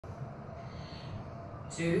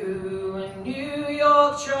To a New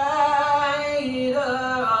York trader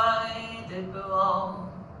I did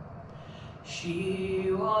belong. She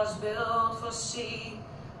was built for sea,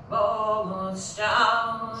 both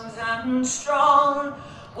stout and strong,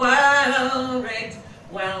 well rigged,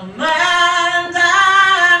 well manned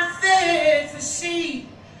and fit for sea.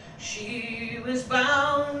 She was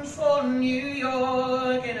bound for New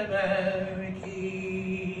York in America.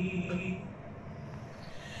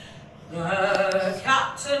 The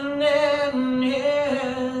captain in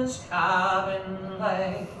his cabin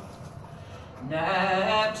lay.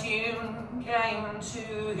 Neptune came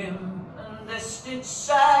to him and this did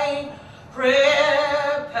say,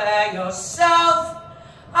 prepare yourself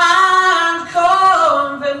and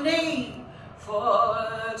company,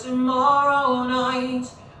 for tomorrow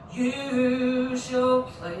night you shall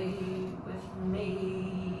play with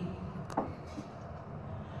me.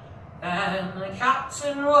 And the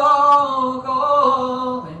captain woke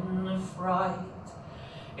all in a fright.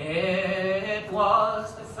 It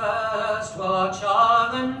was the first watch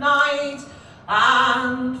of the night,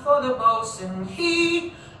 and for the boatswain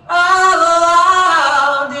he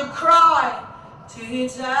aloud did cry, to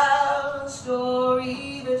tell a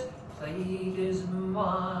story that plagued his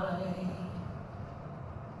mind.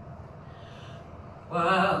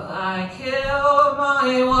 Well, I killed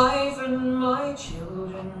my wife and my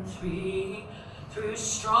children three, through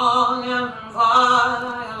strong and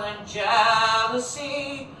violent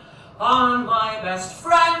jealousy. On my best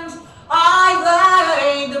friend I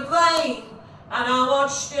laid the blame, and I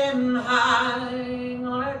watched him hang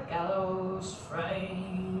on a gallows frame.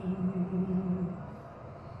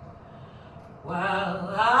 Well,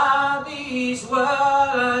 at these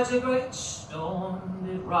words a great storm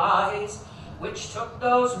did rise, which took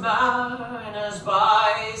those mariners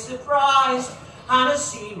by surprise, and a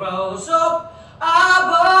sea rose up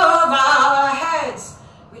above our heads,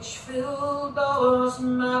 which filled those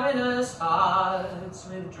mariners' hearts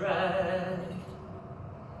with dread.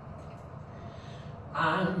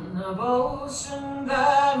 And the boatswain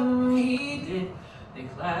then he did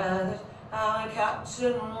declare that our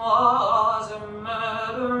captain was a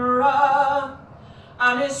murderer,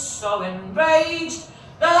 and is so enraged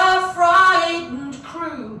the frightened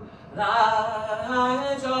crew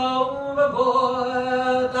that overboard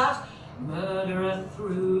that murderer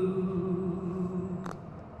threw.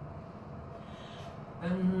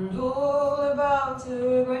 And all about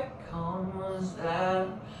a great calm was there,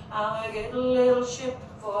 our good little ship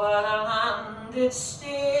for the land did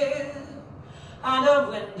steer, and a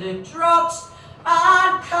wind it dropped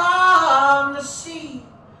and calmed the sea,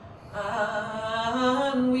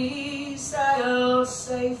 and we sailed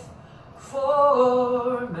safe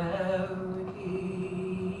for America.